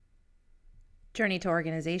Journey to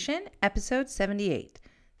Organization, Episode 78,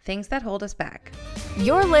 Things That Hold Us Back.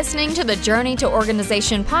 You're listening to the Journey to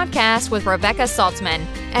Organization podcast with Rebecca Saltzman.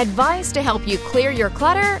 Advice to help you clear your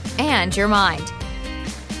clutter and your mind.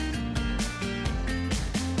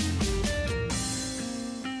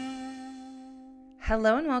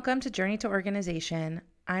 Hello and welcome to Journey to Organization.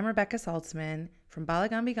 I'm Rebecca Saltzman from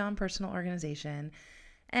Balagan Be Gone Personal Organization.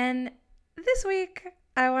 And this week,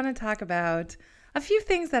 I want to talk about a few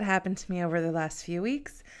things that happened to me over the last few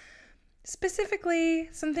weeks. Specifically,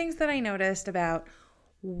 some things that I noticed about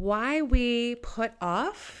why we put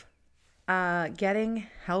off getting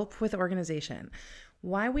help with organization,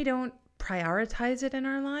 why we don't prioritize it in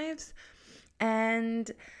our lives.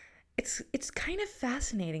 And it's kind of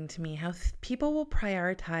fascinating to me how people will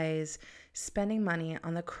prioritize spending money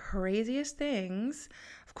on the craziest things.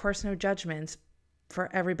 Of course, no judgments. For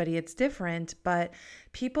everybody, it's different, but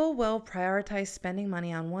people will prioritize spending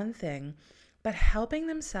money on one thing, but helping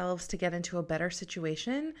themselves to get into a better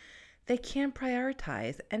situation, they can't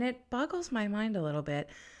prioritize. And it boggles my mind a little bit.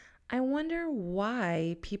 I wonder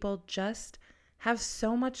why people just have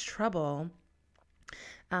so much trouble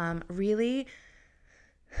really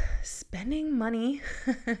spending money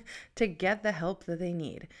to get the help that they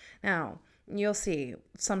need. Now, you'll see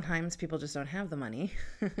sometimes people just don't have the money.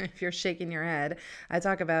 If you're shaking your head, I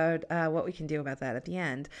talk about what we can do about that at the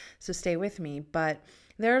end. So stay with me. But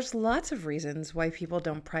there's lots of reasons why people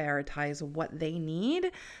don't prioritize what they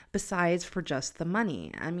need besides for just the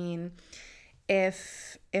money. I mean,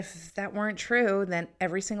 if that weren't true, then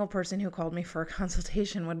every single person who called me for a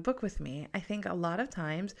consultation would book with me. I think a lot of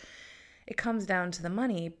times it comes down to the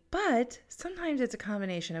money, but sometimes it's a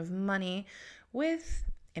combination of money with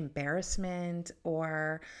embarrassment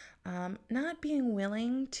or not being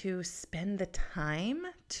willing to spend the time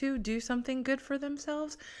to do something good for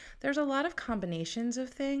themselves. There's a lot of combinations of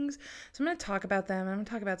things. So I'm going to talk about them. I'm going to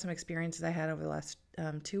talk about some experiences I had over the last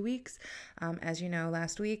 2 weeks. As you know,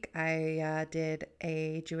 last week I did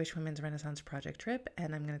a Jewish Women's Renaissance Project trip,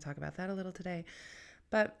 and I'm going to talk about that a little today.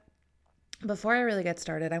 But before I really get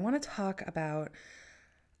started, I want to talk about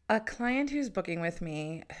a client who's booking with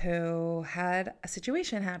me who had a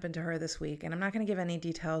situation happen to her this week, and I'm not going to give any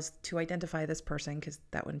details to identify this person because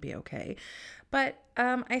that wouldn't be okay. But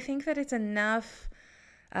I think that it's enough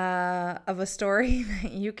of a story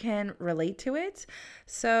that you can relate to it.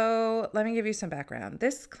 So let me give you some background.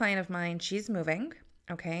 This client of mine, she's moving,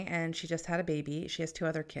 okay, and she just had a baby. She has 2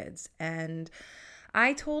 other kids, and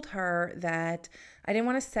I told her that I didn't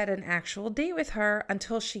want to set an actual date with her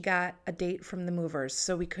until she got a date from the movers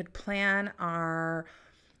so we could plan our,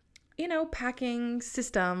 packing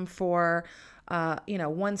system for,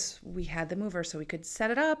 once we had the mover, so we could set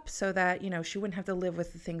it up so that, she wouldn't have to live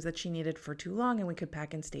with the things that she needed for too long and we could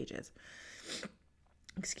pack in stages.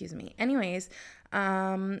 Excuse me. Anyways,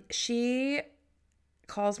 she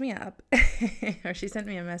calls me up or she sent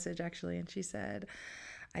me a message actually, and she said,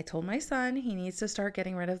 I told my son he needs to start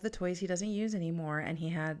getting rid of the toys he doesn't use anymore. And he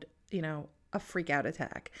had, a freak out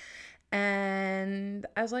attack. And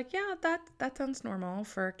I was like, yeah, that sounds normal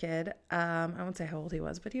for a kid. I won't say how old he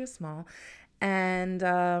was, but he was small. And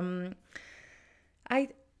I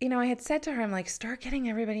had said to her, I'm like, start getting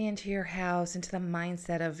everybody into your house, into the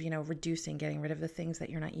mindset of, reducing, getting rid of the things that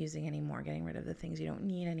you're not using anymore, getting rid of the things you don't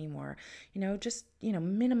need anymore, just,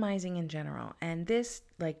 minimizing in general. And this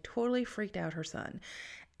totally freaked out her son.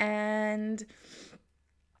 And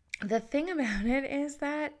the thing about it is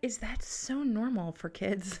that so normal for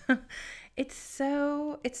kids. It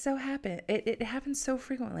happens so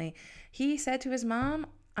frequently. He said to his mom,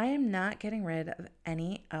 I am not getting rid of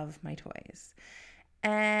any of my toys.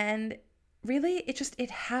 And really, it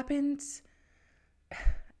happens.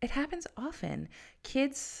 It happens often.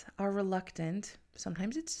 Kids are reluctant.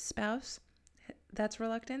 Sometimes it's a spouse that's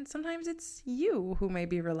reluctant. Sometimes it's you who may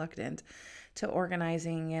be reluctant to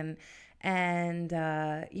organizing and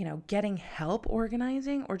getting help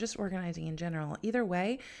organizing, or just organizing in general. Either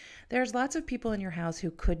way, there's lots of people in your house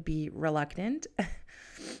who could be reluctant.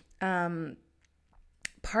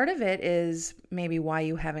 Part of it is maybe why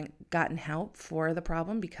you haven't gotten help for the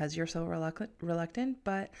problem, because you're so reluctant.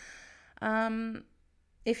 But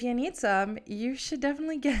if you need some, you should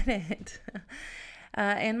definitely get it.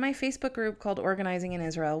 In my Facebook group called Organizing in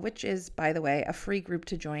Israel, which is, by the way, a free group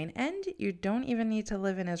to join, and you don't even need to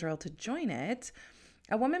live in Israel to join it,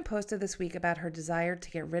 a woman posted this week about her desire to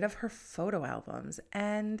get rid of her photo albums.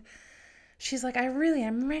 And she's like, I'm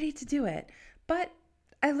ready to do it. But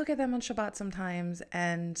I look at them on Shabbat sometimes,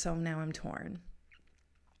 and so now I'm torn.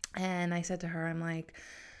 And I said to her, I'm like,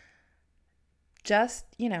 just,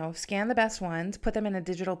 scan the best ones, put them in a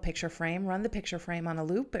digital picture frame, run the picture frame on a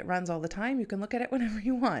loop. It runs all the time. You can look at it whenever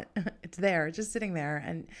you want. It's there, just sitting there,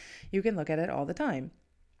 and you can look at it all the time.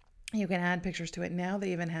 You can add pictures to it. Now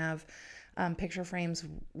they even have picture frames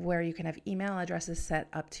where you can have email addresses set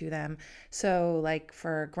up to them. So like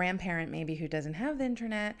for a grandparent maybe who doesn't have the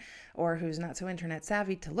internet or who's not so internet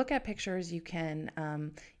savvy to look at pictures, you can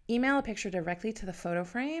email a picture directly to the photo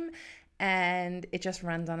frame, and it just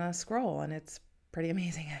runs on a scroll, and it's pretty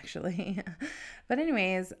amazing actually. But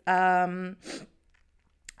anyways,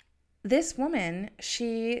 this woman,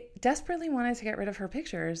 she desperately wanted to get rid of her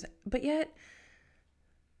pictures, but yet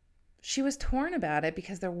she was torn about it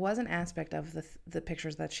because there was an aspect of the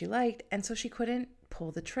pictures that she liked, and so she couldn't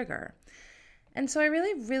pull the trigger. And so I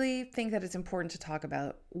really, really think that it's important to talk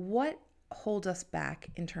about what holds us back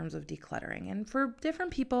in terms of decluttering. And for different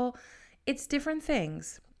people, it's different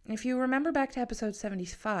things. If you remember back to episode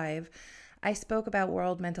 75, I spoke about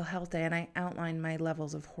World Mental Health Day and I outlined my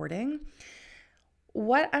levels of hoarding.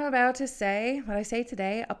 What I'm about to say, what I say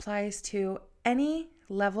today, applies to any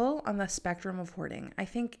level on the spectrum of hoarding. I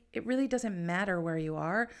think it really doesn't matter where you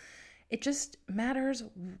are. It just matters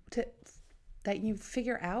that you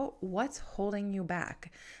figure out what's holding you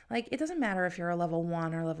back. Like, it doesn't matter if you're a level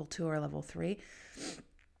 1 or level 2 or level 3.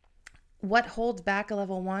 What holds back a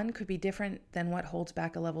level 1 could be different than what holds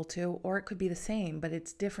back a level 2, or it could be the same, but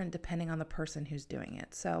it's different depending on the person who's doing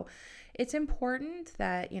it. So it's important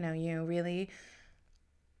that, you really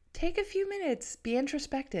take a few minutes, be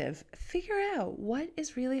introspective, figure out what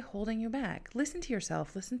is really holding you back. Listen to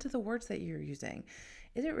yourself, listen to the words that you're using.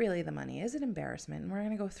 Is it really the money? Is it embarrassment? And we're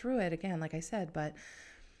going to go through it again, like I said, but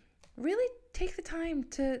really take the time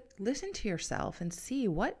to listen to yourself and see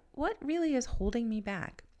what really is holding me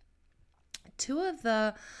back. Two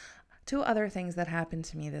other things that happened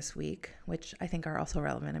to me this week, which I think are also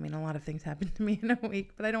relevant. I mean, a lot of things happened to me in a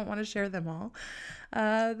week, but I don't want to share them all.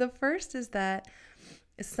 The first is that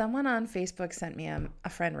someone on Facebook sent me a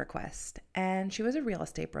friend request, and she was a real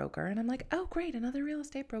estate broker. And I'm like, oh, great, another real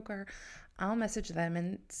estate broker. I'll message them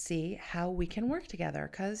and see how we can work together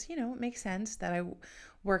because, it makes sense that I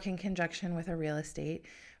work in conjunction with a real estate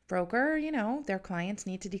broker. Their clients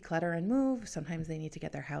need to declutter and move. Sometimes they need to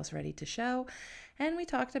get their house ready to show. And we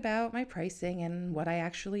talked about my pricing and what I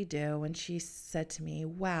actually do. And she said to me,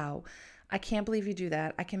 wow, I can't believe you do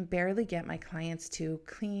that. I can barely get my clients to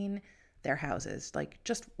clean their houses, like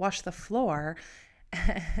just wash the floor.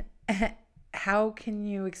 How can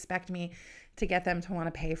you expect me to get them to want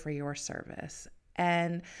to pay for your service?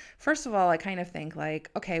 And first of all, I kind of think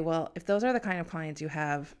like, okay, well, if those are the kind of clients you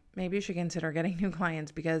have, maybe you should consider getting new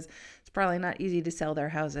clients because it's probably not easy to sell their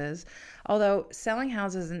houses. Although selling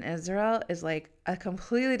houses in Israel is like a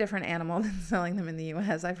completely different animal than selling them in the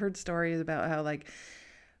US. I've heard stories about how like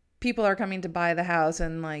people are coming to buy the house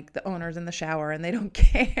and like the owner's in the shower and they don't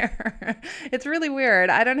care. It's really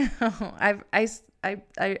weird. I don't know.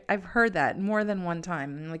 I've heard that more than one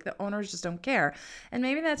time. Like the owners just don't care. And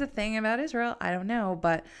maybe that's a thing about Israel. I don't know.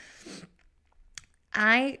 But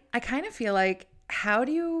I kind of feel like, how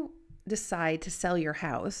do you decide to sell your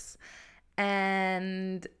house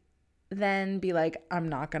and then be like, I'm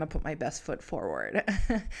not going to put my best foot forward?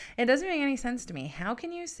 It doesn't make any sense to me. How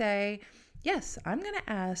can you say, yes, I'm going to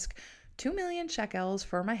ask 2 million shekels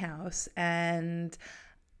for my house, and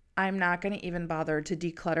I'm not going to even bother to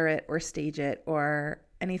declutter it or stage it or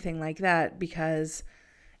anything like that, because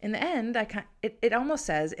in the end, it almost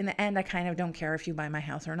says, in the end, I kind of don't care if you buy my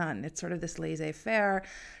house or not. And it's sort of this laissez-faire,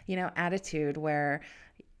 attitude where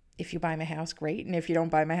if you buy my house, great. And if you don't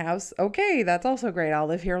buy my house, okay, that's also great. I'll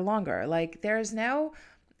live here longer. Like, there's no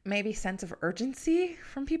maybe sense of urgency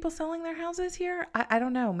from people selling their houses here. I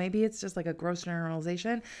don't know. Maybe it's just like a gross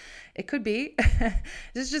generalization. It could be. This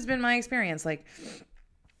has just been my experience. Like,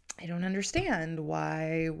 I don't understand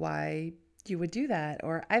why you would do that.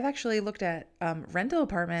 Or I've actually looked at rental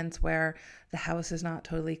apartments where the house is not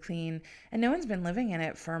totally clean and no one's been living in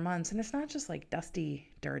it for months. And it's not just like dusty,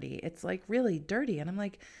 dirty. It's like really dirty. And I'm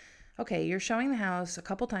like, okay, you're showing the house a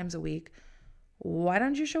couple times a week. Why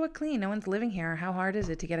don't you show it clean? No one's living here. How hard is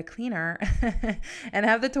it to get a cleaner and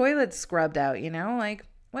have the toilets scrubbed out, like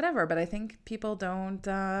whatever. But I think people don't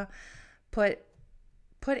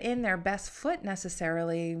put in their best foot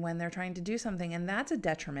necessarily when they're trying to do something. And that's a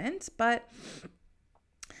detriment. But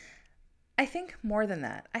I think more than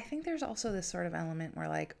that, I think there's also this sort of element where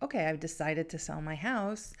like, okay, I've decided to sell my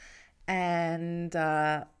house and,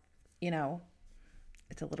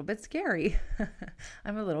 it's a little bit scary.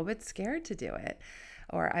 I'm a little bit scared to do it.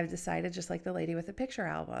 Or I've decided, just like the lady with the picture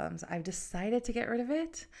albums, I've decided to get rid of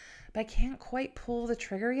it, but I can't quite pull the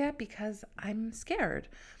trigger yet because I'm scared.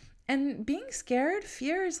 And being scared,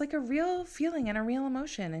 fear is like a real feeling and a real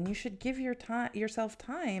emotion. And you should give yourself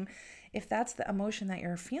time if that's the emotion that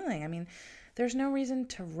you're feeling. I mean, there's no reason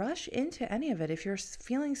to rush into any of it. If you're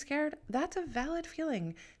feeling scared, that's a valid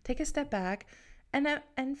feeling. Take a step back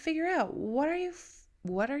and figure out what are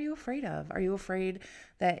you afraid of? Are you afraid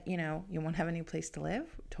that, you won't have a new place to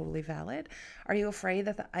live? Totally valid. Are you afraid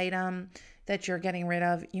that the item that you're getting rid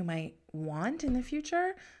of you might want in the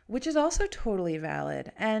future? Which is also totally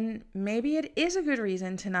valid. And maybe it is a good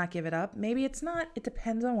reason to not give it up. Maybe it's not. It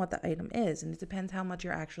depends on what the item is, and it depends how much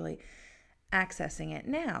you're actually accessing it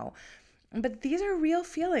now. But these are real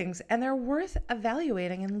feelings, and they're worth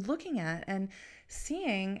evaluating and looking at and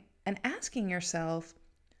seeing and asking yourself,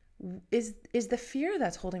 is the fear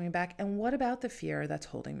that's holding me back? And what about the fear that's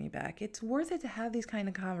holding me back? It's worth it to have these kind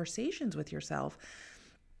of conversations with yourself,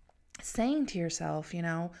 saying to yourself,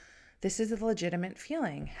 this is a legitimate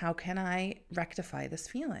feeling. How can I rectify this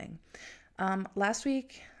feeling? Last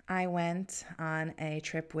week, I went on a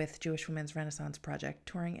trip with Jewish Women's Renaissance Project,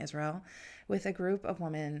 touring Israel with a group of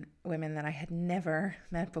women that I had never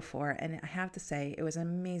met before. And I have to say, it was an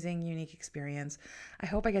amazing, unique experience. I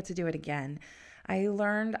hope I get to do it again. I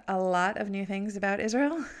learned a lot of new things about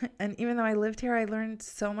Israel. And even though I lived here, I learned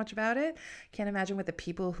so much about it. Can't imagine what the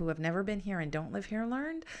people who have never been here and don't live here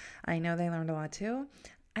learned. I know they learned a lot too.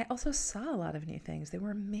 I also saw a lot of new things. They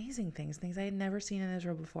were amazing things I had never seen in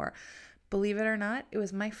Israel before. Believe it or not, it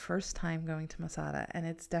was my first time going to Masada, and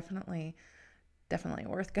it's definitely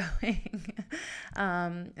worth going.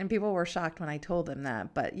 And people were shocked when I told them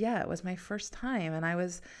that. But yeah, it was my first time, and I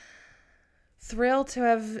was thrilled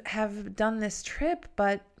to have done this trip.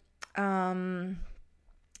 But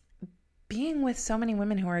being with so many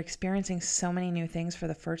women who are experiencing so many new things for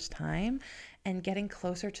the first time and getting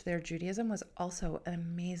closer to their Judaism was also an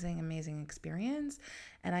amazing, amazing experience.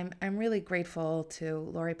 And I'm really grateful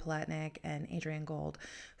to Lori Palatnik and Adrienne Gold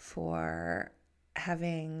for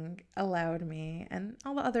having allowed me, and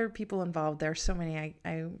all the other people involved. There are so many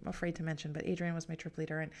I'm afraid to mention, but Adrienne was my trip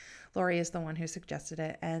leader and Lori is the one who suggested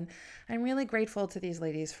it. And I'm really grateful to these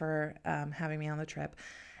ladies for having me on the trip.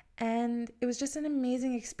 And it was just an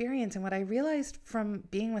amazing experience. And what I realized from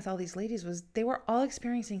being with all these ladies was they were all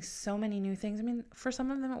experiencing so many new things. I mean, for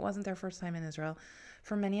some of them, it wasn't their first time in Israel.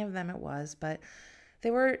 For many of them, it was. But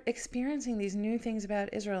they were experiencing these new things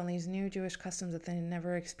about Israel and these new Jewish customs that they had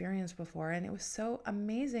never experienced before. And it was so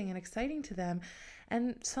amazing and exciting to them.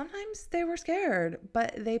 And sometimes they were scared,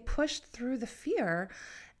 but they pushed through the fear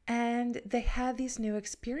and they had these new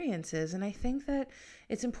experiences. And I think that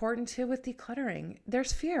it's important too with decluttering.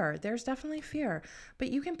 There's fear. There's definitely fear.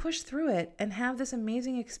 But you can push through it and have this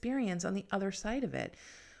amazing experience on the other side of it.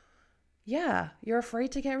 Yeah, you're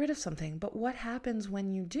afraid to get rid of something. But what happens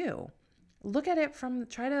when you do? Try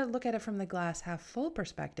to look at it from the glass half full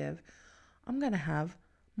perspective. I'm going to have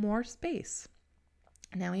more space.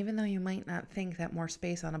 Now, even though you might not think that more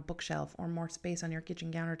space on a bookshelf or more space on your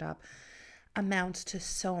kitchen countertop amounts to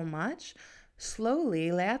so much,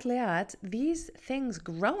 slowly, leat leat, these things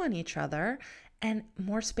grow on each other, and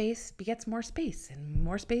more space begets more space, and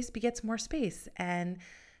more space begets more space. And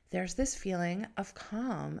there's this feeling of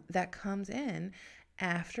calm that comes in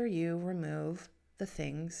after you remove the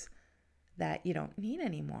things that you don't need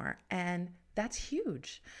anymore. And that's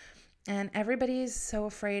huge. And everybody's so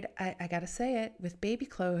afraid. I gotta say it, with baby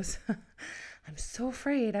clothes, I'm so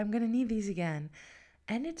afraid I'm gonna need these again.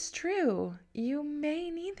 And it's true. You may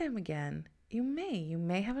need them again. You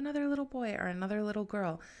may have another little boy or another little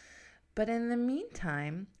girl. But in the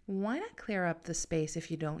meantime, why not clear up the space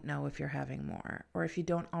if you don't know if you're having more, or if you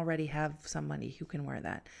don't already have somebody who can wear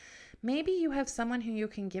that? Maybe you have someone who you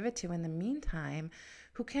can give it to in the meantime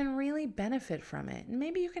who can really benefit from it. And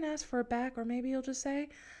maybe you can ask for it back, or maybe you'll just say,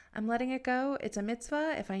 I'm letting it go. It's a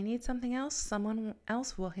mitzvah. If I need something else, someone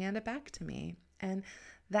else will hand it back to me. And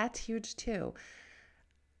that's huge too.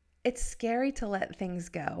 It's scary to let things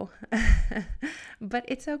go, but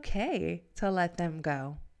it's okay to let them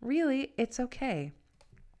go. Really, it's okay.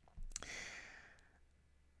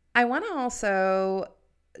 I want to also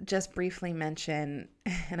just briefly mention,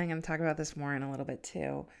 and I'm going to talk about this more in a little bit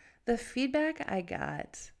too, the feedback I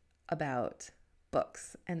got about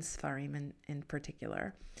books and Sfarim in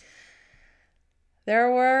particular.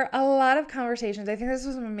 There were a lot of conversations. I think this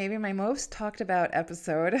was maybe my most talked about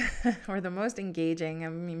episode or the most engaging. I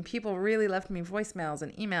mean, people really left me voicemails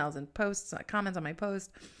and emails and posts, comments on my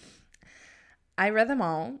post. I read them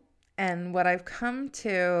all. And what I've come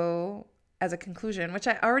to as a conclusion, which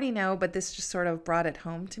I already know, but this just sort of brought it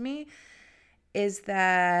home to me, is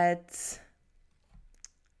that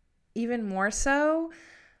even more so,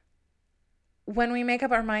 When we make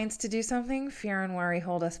up our minds to do something, fear and worry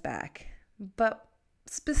hold us back. But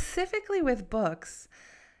specifically with books,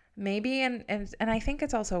 maybe, and I think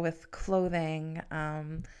it's also with clothing,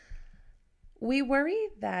 we worry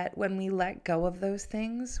that when we let go of those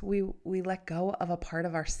things, we let go of a part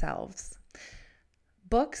of ourselves.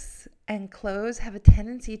 Books and clothes have a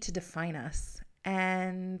tendency to define us,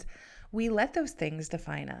 and we let those things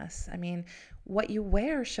define us. I mean, what you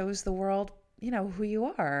wear shows the world, who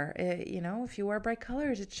you are. If you wear bright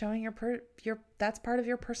colors, it's showing your that's part of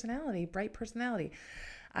your personality, bright personality.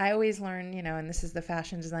 I always learn, and this is the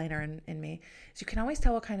fashion designer in me, is you can always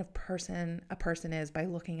tell what kind of person a person is by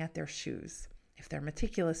looking at their shoes. If they're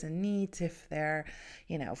meticulous and neat, if they're,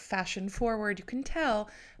 fashion forward, you can tell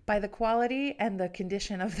by the quality and the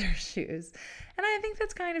condition of their shoes. And I think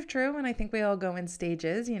that's kind of true. And I think we all go in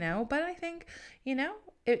stages, but I think,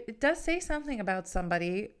 it does say something about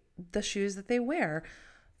somebody, the shoes that they wear.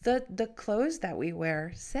 The clothes that we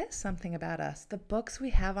wear says something about us. The books we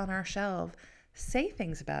have on our shelf say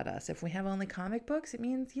things about us. If we have only comic books, it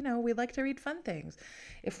means, we like to read fun things.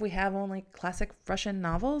 If we have only classic Russian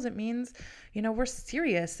novels, it means, we're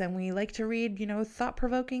serious and we like to read,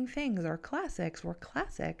 thought-provoking things or classics. We're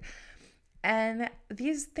classic. And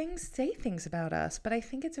these things say things about us. But I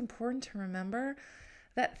think it's important to remember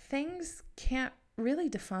that things can't really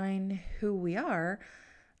define who we are.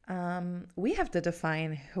 We have to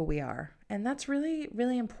define who we are. And that's really,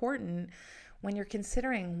 really important when you're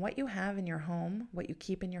considering what you have in your home, what you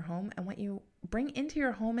keep in your home, and what you bring into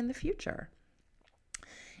your home in the future.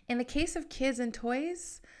 In the case of kids and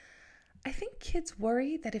toys, I think kids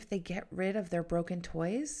worry that if they get rid of their broken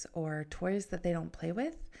toys or toys that they don't play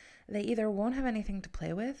with, they either won't have anything to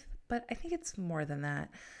play with, but I think it's more than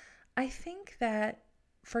that. I think that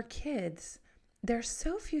for kids, there's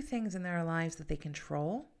so few things in their lives that they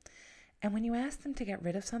control. And when you ask them to get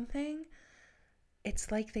rid of something,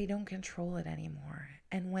 it's like they don't control it anymore.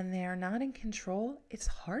 And when they're not in control, it's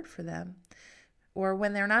hard for them. Or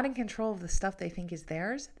when they're not in control of the stuff they think is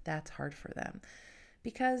theirs, that's hard for them.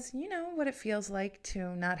 Because you know what it feels like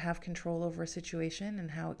to not have control over a situation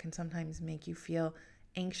and how it can sometimes make you feel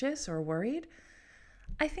anxious or worried.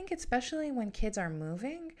 I think especially when kids are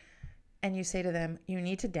moving and you say to them, you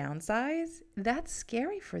need to downsize, that's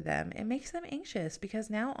scary for them. It makes them anxious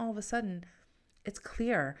because now all of a sudden it's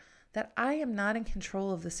clear that I am not in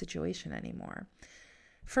control of the situation anymore.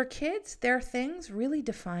 For kids, their things really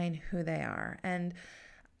define who they are. And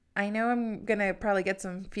I know I'm going to probably get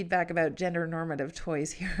some feedback about gender normative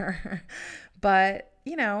toys here, but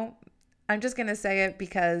I'm just going to say it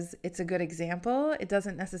because it's a good example. It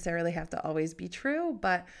doesn't necessarily have to always be true,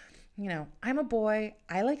 but I'm a boy,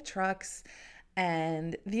 I like trucks,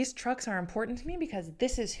 and these trucks are important to me because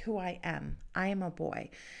this is who I am. I am a boy.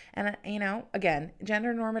 And, again,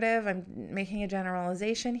 gender normative, I'm making a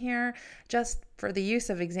generalization here. Just for the use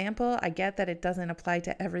of example, I get that it doesn't apply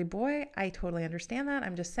to every boy. I totally understand that.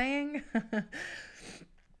 I'm just saying,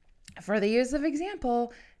 for the use of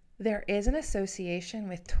example, there is an association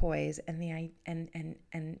with toys and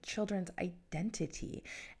and children's identity.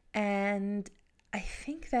 And I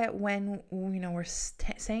think that when we're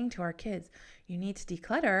saying to our kids, you need to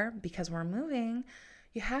declutter because we're moving,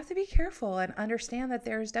 you have to be careful and understand that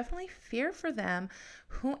there's definitely fear for them.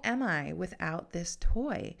 Who am I without this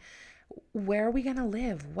toy? Where are we going to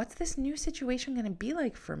live? What's this new situation going to be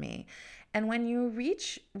like for me? And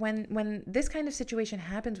when this kind of situation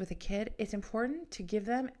happens with a kid, it's important to give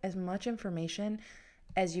them as much information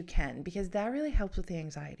as you can because that really helps with the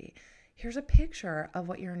anxiety. Here's a picture of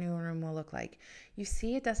what your new room will look like. You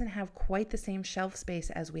see, it doesn't have quite the same shelf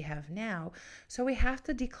space as we have now. So we have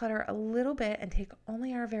to declutter a little bit and take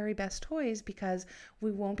only our very best toys because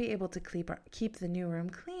we won't be able to keep the new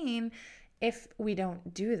room clean if we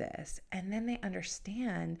don't do this. And then they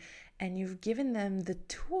understand, and you've given them the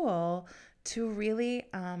tool to really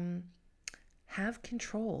have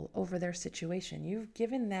control over their situation. You've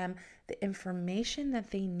given them the information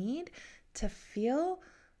that they need to feel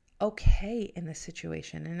okay in this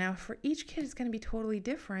situation. And now for each kid, it's going to be totally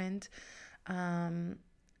different. But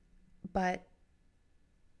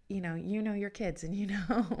you know your kids and you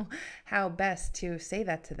know how best to say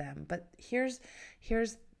that to them. But here's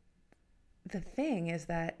the thing is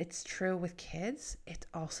that it's true with kids. It's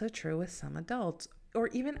also true with some adults or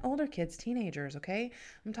even older kids, teenagers, okay?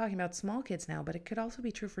 I'm talking about small kids now, but it could also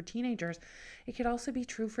be true for teenagers. It could also be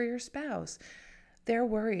true for your spouse. They're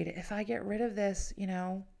worried, if I get rid of this,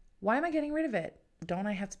 why am I getting rid of it? Don't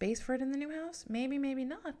I have space for it in the new house? Maybe, maybe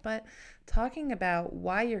not. But talking about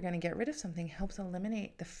why you're going to get rid of something helps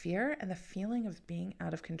eliminate the fear and the feeling of being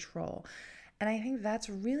out of control. And I think that's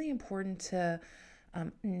really important to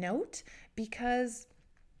note, because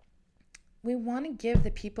we want to give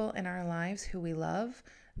the people in our lives who we love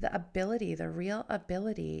the real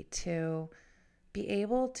ability to be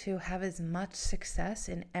able to have as much success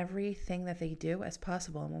in everything that they do as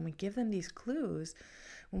possible. And when we give them these clues,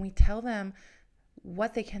 when we tell them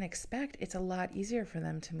what they can expect, it's a lot easier for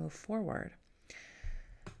them to move forward.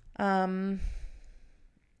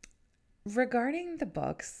 Regarding the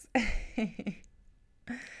books,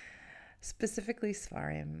 specifically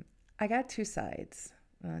Sfarim, I got two sides.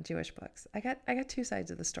 Jewish books. I got two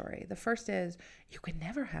sides of the story. The first is you could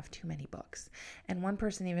never have too many books. And one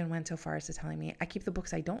person even went so far as to telling me, I keep the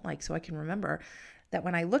books I don't like so I can remember that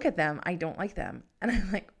when I look at them, I don't like them. And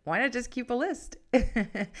I'm like, why not just keep a list,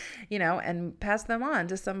 and pass them on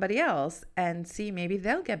to somebody else and see maybe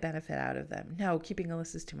they'll get benefit out of them. No, keeping a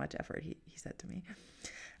list is too much effort, he said to me.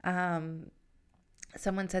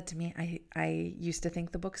 Someone said to me, I used to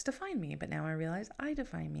think the books define me, but now I realize I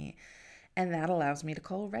define me. And that allows me to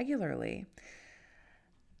call regularly.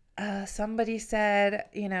 Somebody said,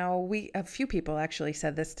 a few people actually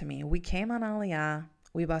said this to me. We came on Aliyah.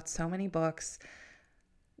 We bought so many books.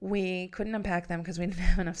 We couldn't unpack them because we didn't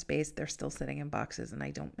have enough space. They're still sitting in boxes and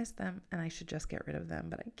I don't miss them and I should just get rid of them,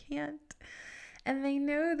 but I can't. And they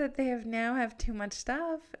know that they now have too much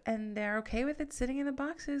stuff and they're okay with it sitting in the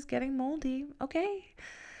boxes, getting moldy. Okay.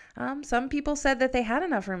 Some people said that they had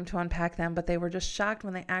enough room to unpack them, but they were just shocked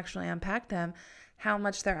when they actually unpacked them, how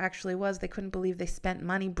much there actually was. They couldn't believe they spent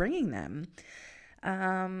money bringing them.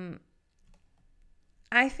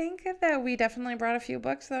 I think that we definitely brought a few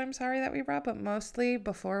books that I'm sorry that we brought, but mostly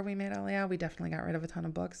before we made Aliyah, we definitely got rid of a ton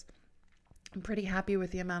of books. I'm pretty happy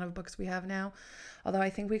with the amount of books we have now, although I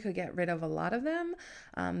think we could get rid of a lot of them.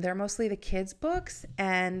 They're mostly the kids' books,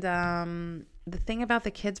 and the thing about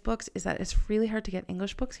the kids' books is that it's really hard to get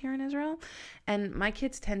English books here in Israel, and my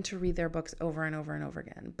kids tend to read their books over and over and over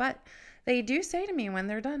again. But they do say to me when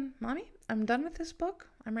they're done, Mommy, I'm done with this book.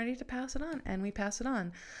 I'm ready to pass it on, and we pass it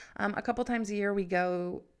on. A couple times a year we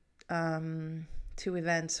go to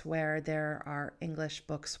events where there are English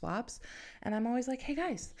book swaps. And I'm always like, hey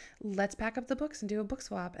guys, let's pack up the books and do a book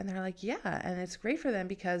swap. And they're like, yeah. And it's great for them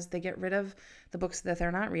because they get rid of the books that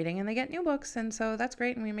they're not reading and they get new books. And so that's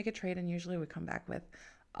great. And we make a trade. And usually we come back with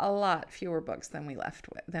a lot fewer books than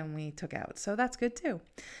we took out. So that's good too.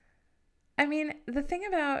 I mean, the thing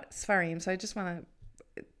about Sfarim, so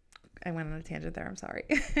I went on a tangent there. I'm sorry.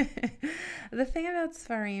 The thing about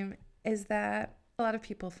Sfarim is that a lot of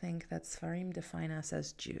people think that Sfarim define us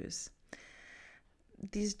as Jews.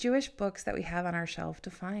 These Jewish books that we have on our shelf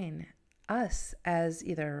define us as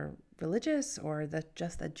either religious or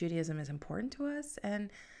that Judaism is important to us.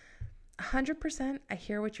 And 100% I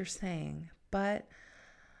hear what you're saying. But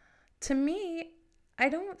to me, I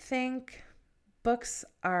don't think books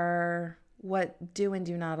are what do and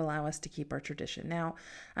do not allow us to keep our tradition. Now,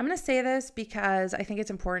 I'm going to say this because I think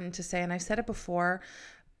it's important to say, and I've said it before,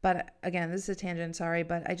 but again, this is a tangent, sorry,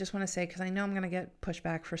 but I just want to say, because I know I'm going to get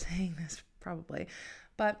pushback for saying this probably,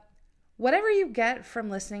 but whatever you get from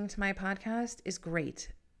listening to my podcast is great.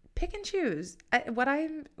 Pick and choose. What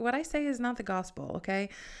I say is not the gospel, okay?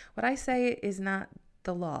 What I say is not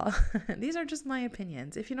the law. These are just my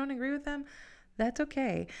opinions. If you don't agree with them, that's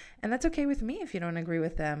okay. And that's okay with me if you don't agree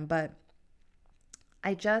with them. But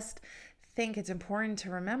I just think it's important to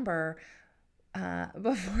remember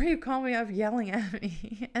before you call me up yelling at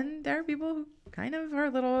me. And there are people who kind of are a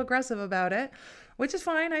little aggressive about it, which is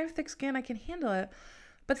fine. I have thick skin. I can handle it.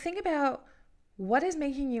 But think about what is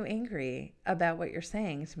making you angry about what you're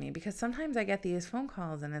saying to me, because sometimes I get these phone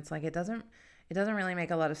calls and it's like it doesn't really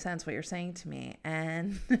make a lot of sense what you're saying to me.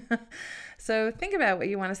 And so think about what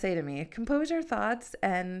you want to say to me. Compose your thoughts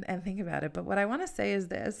and think about it. But what I want to say is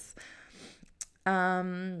this.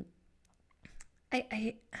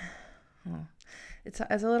 It's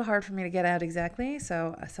a little hard for me to get out exactly,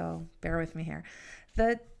 so bear with me here.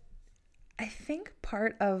 I think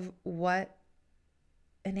part of what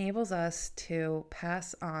enables us to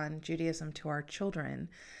pass on Judaism to our children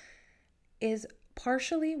is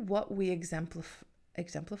partially what we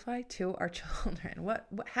exemplify to our children,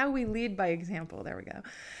 how we lead by example. There we go.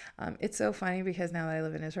 It's so funny because now that I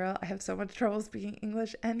live in Israel, I have so much trouble speaking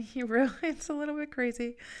English and Hebrew. It's a little bit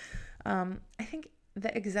crazy. I think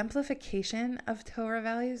the exemplification of Torah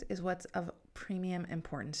values is what's of premium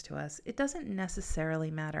importance to us. It doesn't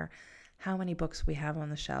necessarily matter how many books we have on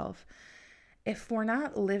the shelf. If we're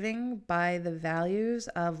not living by the values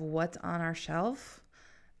of what's on our shelf,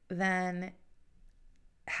 then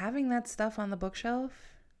having that stuff on the bookshelf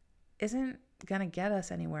isn't going to get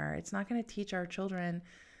us anywhere. It's not going to teach our children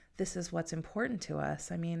this is what's important to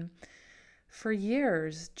us. I mean, For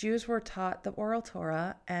years, Jews were taught the oral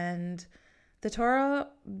Torah, and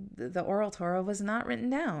the oral Torah was not written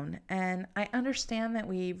down. And I understand that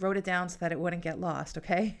we wrote it down so that it wouldn't get lost,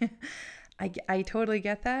 okay? I totally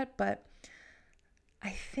get that, but I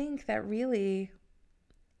think that really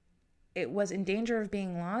it was in danger of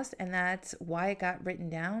being lost, and that's why it got written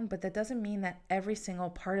down. But that doesn't mean that every single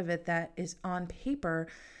part of it that is on paper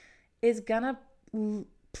is gonna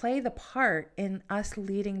play the part in us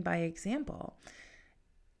leading by example.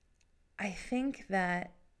 I think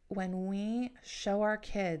that when we show our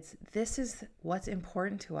kids this is what's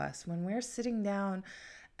important to us, when we're sitting down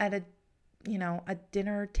at a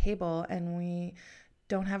dinner table and we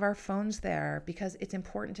don't have our phones there because it's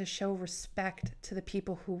important to show respect to the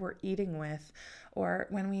people who we're eating with, or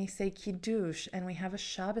when we say kiddush and we have a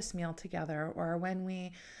Shabbos meal together, or when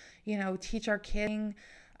we, teach our kids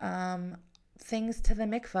things to the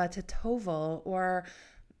mikvah, to Tovel, or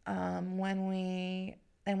when we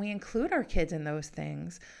include our kids in those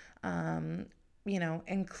things,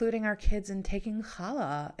 including our kids in taking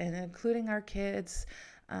challah, and including our kids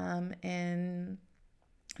in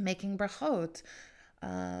making brachot,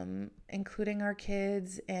 including our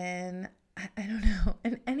kids in,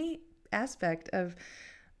 in any aspect of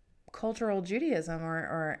cultural Judaism,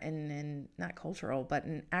 or in not cultural, but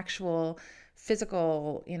in actual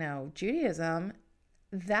physical, Judaism.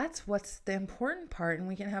 That's what's the important part. And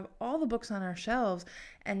we can have all the books on our shelves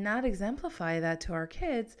and not exemplify that to our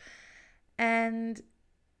kids, and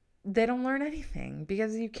they don't learn anything,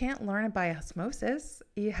 because you can't learn it by osmosis.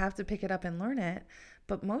 You have to pick it up and learn it.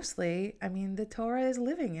 But mostly, the Torah is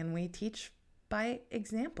living, and we teach by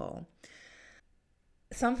example.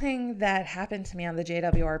 Something that happened to me on the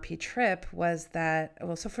JWRP trip was that,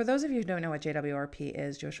 so for those of you who don't know what JWRP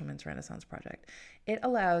is, Jewish Women's Renaissance Project, it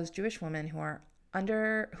allows Jewish women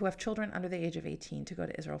who have children under the age of 18 to go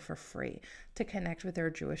to Israel for free to connect with their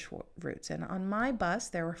Jewish roots. And on my bus,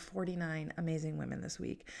 there were 49 amazing women this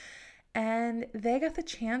week. And they got the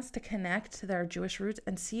chance to connect to their Jewish roots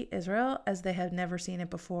and see Israel as they had never seen it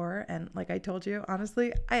before. And like I told you,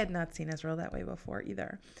 honestly, I had not seen Israel that way before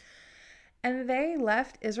either. And they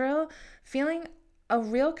left Israel feeling a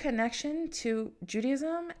real connection to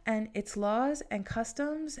Judaism and its laws and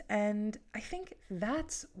customs. And I think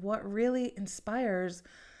that's what really inspires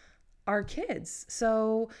our kids.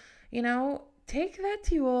 So, take that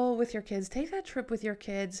tiyul with your kids, take that trip with your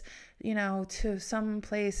kids, to some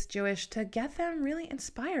place Jewish, to get them really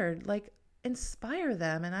inspired, inspire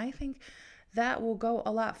them. And I think that will go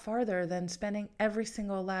a lot farther than spending every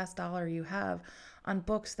single last dollar you have on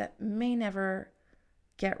books that may never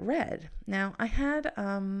get read. Now, I had,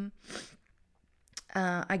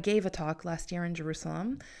 I gave a talk last year in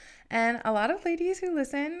Jerusalem, and a lot of ladies who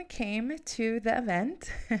listen came to the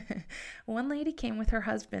event. One lady came with her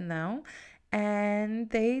husband, though, and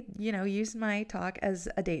they, used my talk as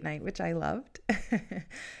a date night, which I loved.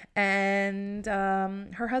 And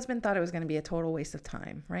her husband thought it was going to be a total waste of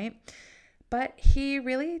time, right? But he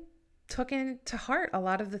really took into heart a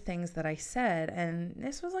lot of the things that I said, and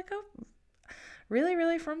this was like a really,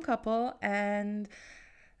 really firm couple, and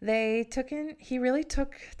he really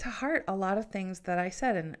took to heart a lot of things that I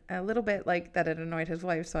said, and a little bit like that it annoyed his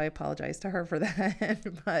wife, so I apologize to her for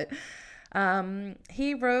that. But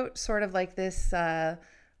he wrote sort of like this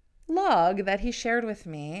log that he shared with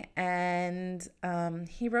me, and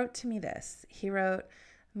he wrote to me this. He wrote,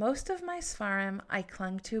 "Most of my Sfarim I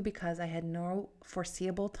clung to because I had no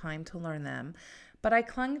foreseeable time to learn them, but I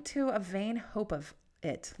clung to a vain hope of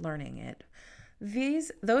learning it.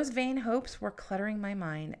 Those vain hopes were cluttering my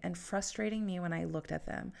mind and frustrating me when I looked at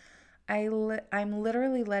them. I'm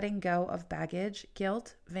literally letting go of baggage,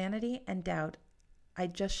 guilt, vanity, and doubt I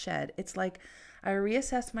just shed. It's like I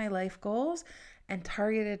reassessed my life goals and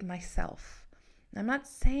targeted myself." I'm not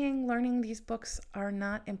saying learning these books are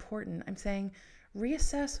not important. I'm saying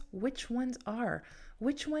reassess which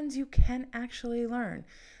ones you can actually learn.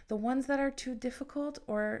 The ones that are too difficult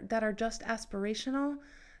or that are just aspirational,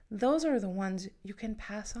 those are the ones you can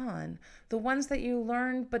pass on. The ones that you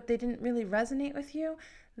learned but they didn't really resonate with you,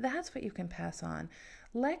 that's what you can pass on.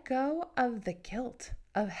 Let go of the guilt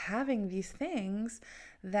of having these things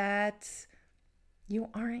that you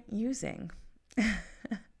aren't using.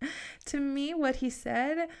 To me, what he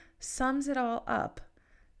said sums it all up.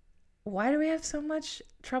 Why do we have so much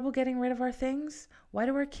trouble getting rid of our things? Why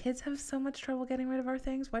do our kids have so much trouble getting rid of our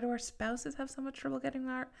things? Why do our spouses have so much trouble getting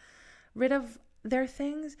rid of their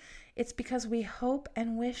things? It's because we hope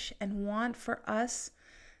and wish and want for us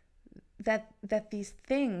that these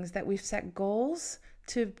things that we've set goals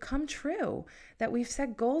to come true, that we've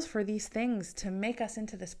set goals for these things to make us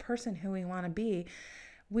into this person who we want to be.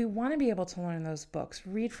 We want to be able to learn those books,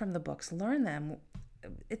 read from the books, learn them.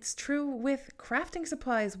 It's true with crafting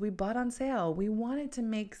supplies we bought on sale. We wanted to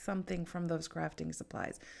make something from those crafting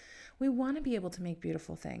supplies. We want to be able to make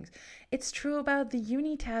beautiful things. It's true about the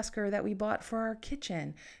Unitasker that we bought for our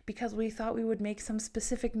kitchen because we thought we would make some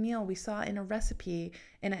specific meal we saw in a recipe,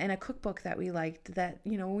 in a cookbook that we liked that,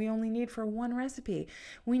 we only need for one recipe.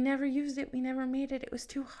 We never used it. We never made it. It was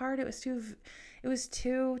too hard. It was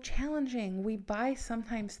too challenging. We buy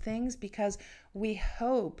sometimes things because we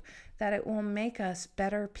hope that it will make us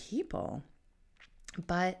better people.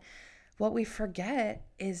 But what we forget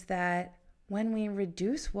is that when we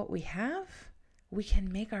reduce what we have, we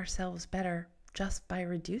can make ourselves better just by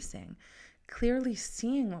reducing. Clearly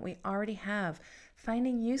seeing what we already have,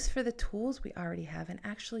 finding use for the tools we already have, and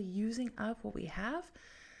actually using up what we have,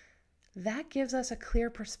 that gives us a clear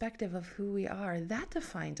perspective of who we are. That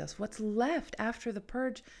defines us. What's left after the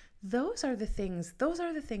purge, those are the things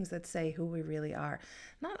that say who we really are,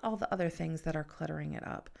 not all the other things that are cluttering it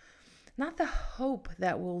up. Not the hope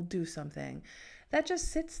that we'll do something. That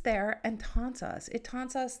just sits there and taunts us. It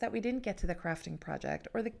taunts us that we didn't get to the crafting project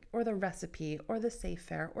or the recipe or the safe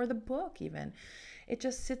fair or the book even. It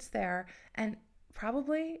just sits there, and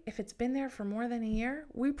probably if it's been there for more than a year,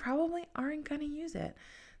 we probably aren't going to use it.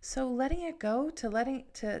 So letting it go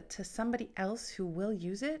to somebody else who will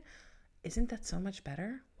use it, isn't that so much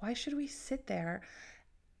better? Why should we sit there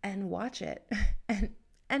and watch it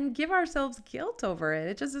and give ourselves guilt over it?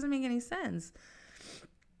 It just doesn't make any sense.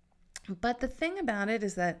 But the thing about it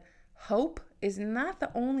is that hope is not the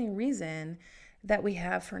only reason that we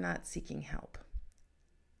have for not seeking help.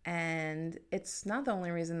 And it's not the only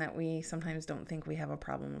reason that we sometimes don't think we have a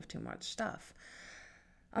problem of too much stuff.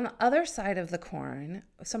 On the other side of the coin,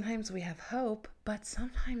 sometimes we have hope, but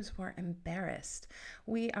sometimes we're embarrassed.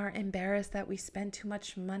 We are embarrassed that we spend too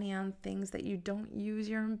much money on things that you don't use.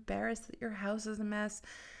 You're embarrassed that your house is a mess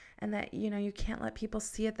and that, you can't let people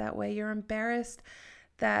see it that way. You're embarrassed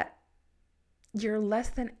that you're less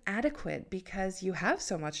than adequate because you have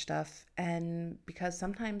so much stuff, and because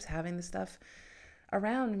sometimes having the stuff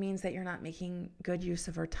around means that you're not making good use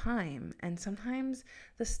of our time. And sometimes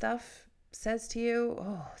the stuff says to you,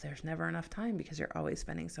 oh, there's never enough time because you're always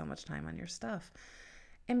spending so much time on your stuff.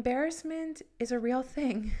 Embarrassment is a real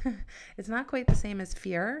thing. It's not quite the same as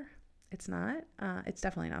fear. It's not. It's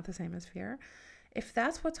definitely not the same as fear. If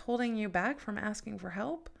that's what's holding you back from asking for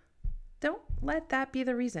help, don't let that be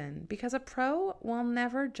the reason, because a pro will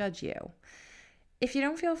never judge you. If you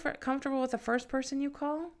don't feel comfortable with the first person you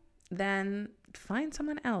call, then find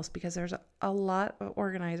someone else, because there's a lot of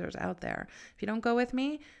organizers out there. If you don't go with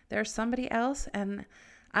me, there's somebody else, and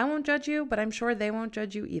I won't judge you, but I'm sure they won't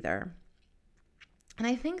judge you either. And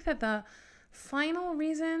I think that the final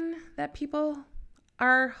reason that people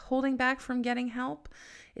are holding back from getting help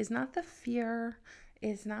is not the fear,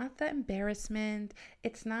 is not the embarrassment,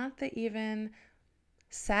 it's not the even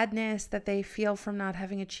sadness that they feel from not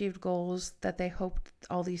having achieved goals that they hoped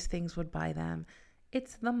all these things would buy them.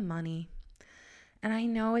 It's the money. And I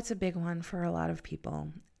know it's a big one for a lot of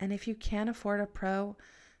people. And if you can't afford a pro,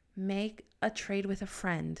 make a trade with a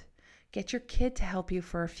friend. Get your kid to help you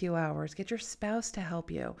for a few hours. Get your spouse to help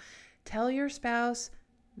you. Tell your spouse,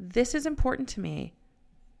 this is important to me.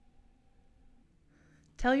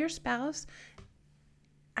 Tell your spouse,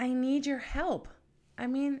 I need your help. I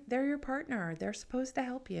mean, they're your partner. They're supposed to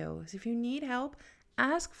help you. So if you need help,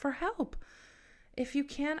 ask for help. If you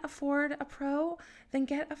can't afford a pro, then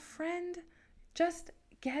get a friend. Just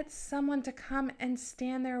get someone to come and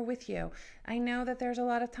stand there with you. I know that there's a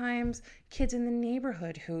lot of times kids in the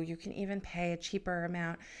neighborhood who you can even pay a cheaper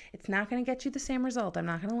amount. It's not going to get you the same result. I'm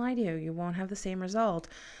not going to lie to you. You won't have the same result.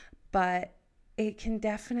 But it can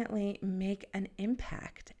definitely make an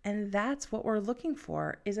impact. And that's what we're looking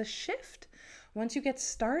for, is a shift. Once you get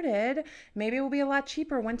started, maybe it will be a lot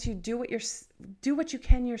cheaper once you do what you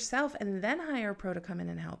can yourself, and then hire a pro to come in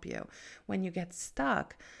and help you when you get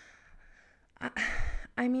stuck.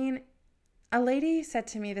 I mean, a lady said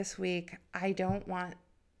to me this week, I don't want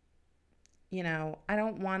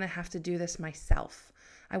to have to do this myself.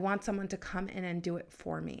 I want someone to come in and do it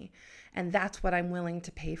for me. And that's what I'm willing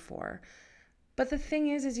to pay for. But the thing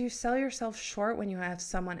is you sell yourself short when you have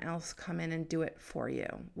someone else come in and do it for you.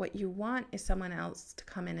 What you want is someone else to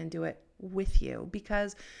come in and do it with you,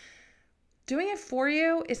 because doing it for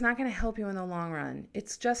you is not going to help you in the long run. You're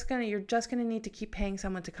just going to need to keep paying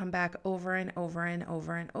someone to come back over and over and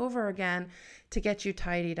over and over again to get you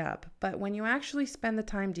tidied up. But when you actually spend the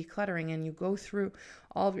time decluttering and you go through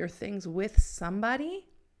all of your things with somebody,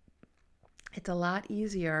 it's a lot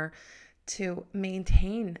easier to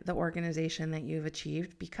maintain the organization that you've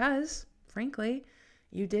achieved, because, frankly,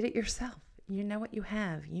 You did it yourself. You know what you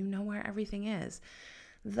have. You know where everything is.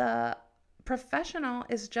 The professional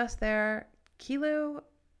is just there, Kilu,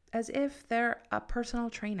 as if they're a personal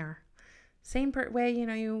trainer. Same way,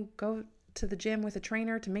 you go to the gym with a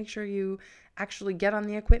trainer to make sure you actually get on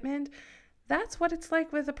the equipment. That's what it's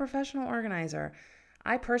like with a professional organizer.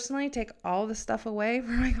 I personally take all the stuff away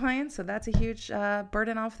for my clients, so that's a huge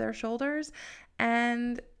burden off their shoulders.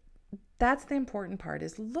 And that's the important part,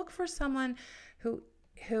 is look for someone who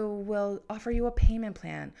will offer you a payment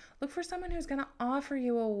plan. Look for someone who's going to offer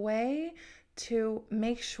you a way to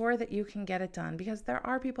make sure that you can get it done, because there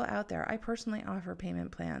are people out there. I personally offer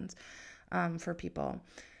payment plans for people.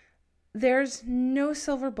 There's no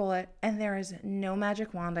silver bullet and there is no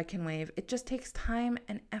magic wand I can wave. It just takes time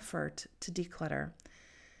and effort to declutter.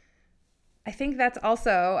 I think that's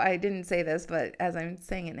also, I didn't say this, but as I'm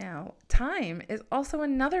saying it now, time is also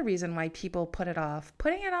another reason why people put it off.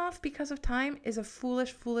 Putting it off because of time is a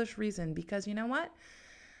foolish, foolish reason, because you know what?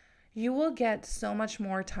 You will get so much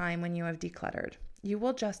more time when you have decluttered. You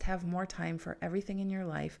will just have more time for everything in your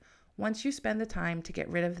life once you spend the time to get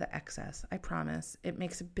rid of the excess. I promise. It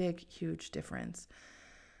makes a big, huge difference.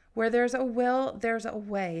 Where there's a will, there's a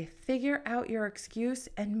way. Figure out your excuse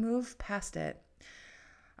and move past it.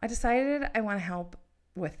 I decided I want to help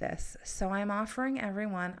with this. So I'm offering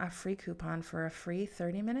everyone a free coupon for a free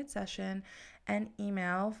 30-minute session and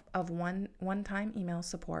email of one-time email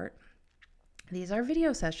support. These are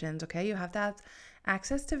video sessions, okay? You have to have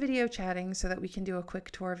access to video chatting so that we can do a quick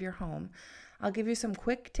tour of your home. I'll give you some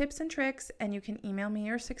quick tips and tricks, and you can email me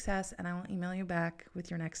your success, and I will email you back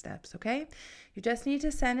with your next steps, okay? You just need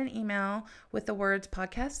to send an email with the words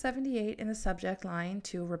podcast 78 in the subject line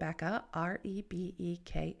to Rebecca,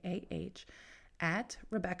 REBEKAH, at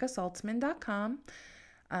RebeccaSaltzman.com,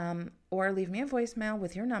 or leave me a voicemail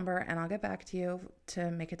with your number, and I'll get back to you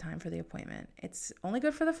to make a time for the appointment. It's only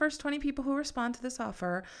good for the first 20 people who respond to this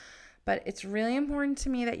offer, but it's really important to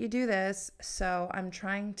me that you do this. So I'm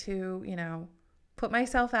trying to, put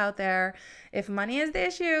myself out there. If money is the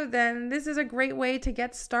issue, then this is a great way to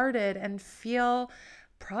get started and feel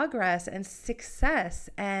progress and success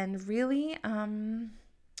and really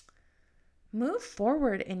move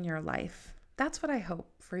forward in your life. That's what I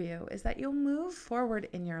hope for you, is that you'll move forward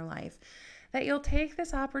in your life, that you'll take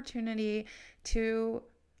this opportunity to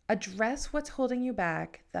address what's holding you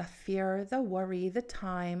back, the fear, the worry, the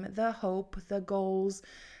time, the hope, the goals,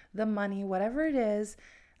 the money, whatever it is.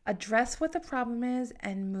 Address what the problem is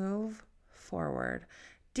and move forward.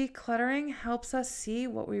 Decluttering helps us see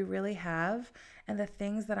what we really have and the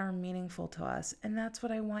things that are meaningful to us. And that's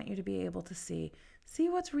what I want you to be able to see. See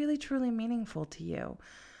what's really, truly meaningful to you.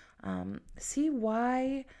 See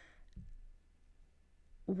why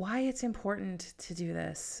it's important to do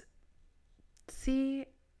this.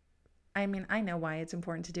 I know why it's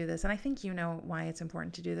important to do this, and I think you know why it's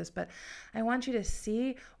important to do this, but I want you to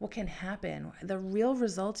see what can happen, the real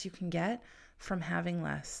results you can get from having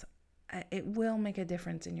less. It will make a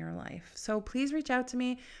difference in your life. So please reach out to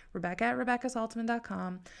me, Rebecca at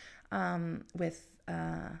RebeccaSaltzman.com, with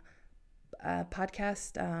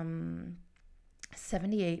podcast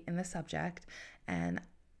 78 in the subject, and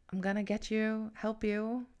I'm going to help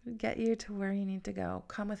you, get you to where you need to go.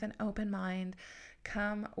 Come with an open mind.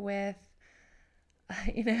 Come with,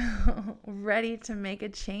 ready to make a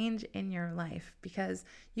change in your life, because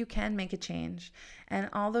you can make a change. And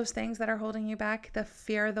all those things that are holding you back, the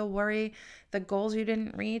fear, the worry, the goals you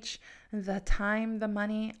didn't reach, the time, the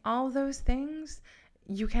money, all those things,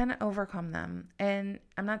 you can overcome them. And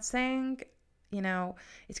I'm not saying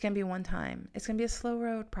it's going to be one time. It's going to be a slow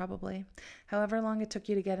road, probably. However long it took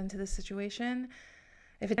you to get into this situation.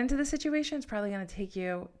 If it's into the situation, it's probably going to take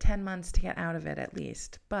you 10 months to get out of it at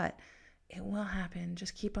least. But it will happen.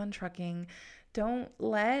 Just keep on trucking. Don't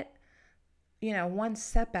let, one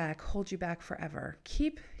setback hold you back forever.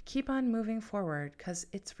 Keep on moving forward, because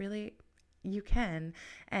it's really, you can.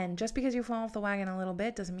 And just because you fall off the wagon a little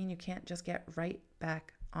bit doesn't mean you can't just get right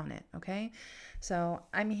back on it, okay? So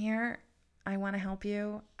I'm here. I want to help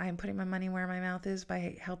you. I'm putting my money where my mouth is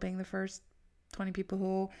by helping the first 20 people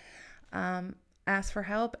who ask for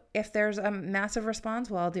help. If there's a massive response,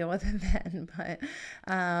 well, I'll deal with it then. But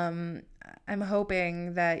I'm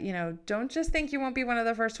hoping that, don't just think you won't be one of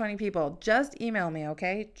the first 20 people. Just email me,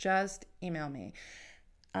 okay? Just email me.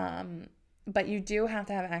 But you do have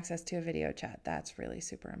to have access to a video chat. That's really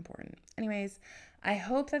super important. Anyways, I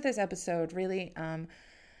hope that this episode really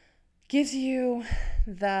gives you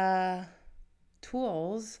the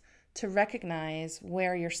tools to recognize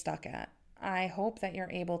where you're stuck at. I hope that you're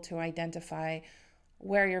able to identify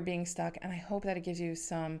where you're being stuck, and I hope that it gives you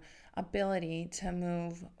some ability to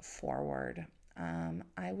move forward.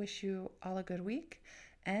 I wish you all a good week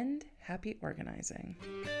and happy organizing.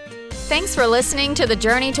 Thanks for listening to the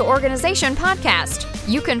Journey to Organization podcast.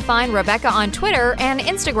 You can find Rebecca on Twitter and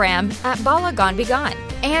Instagram at Bala Gone Be Gone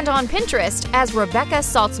and on Pinterest as Rebecca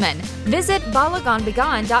Saltzman. Visit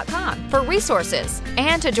balagonebegone.com for resources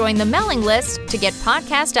and to join the mailing list to get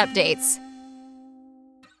podcast updates.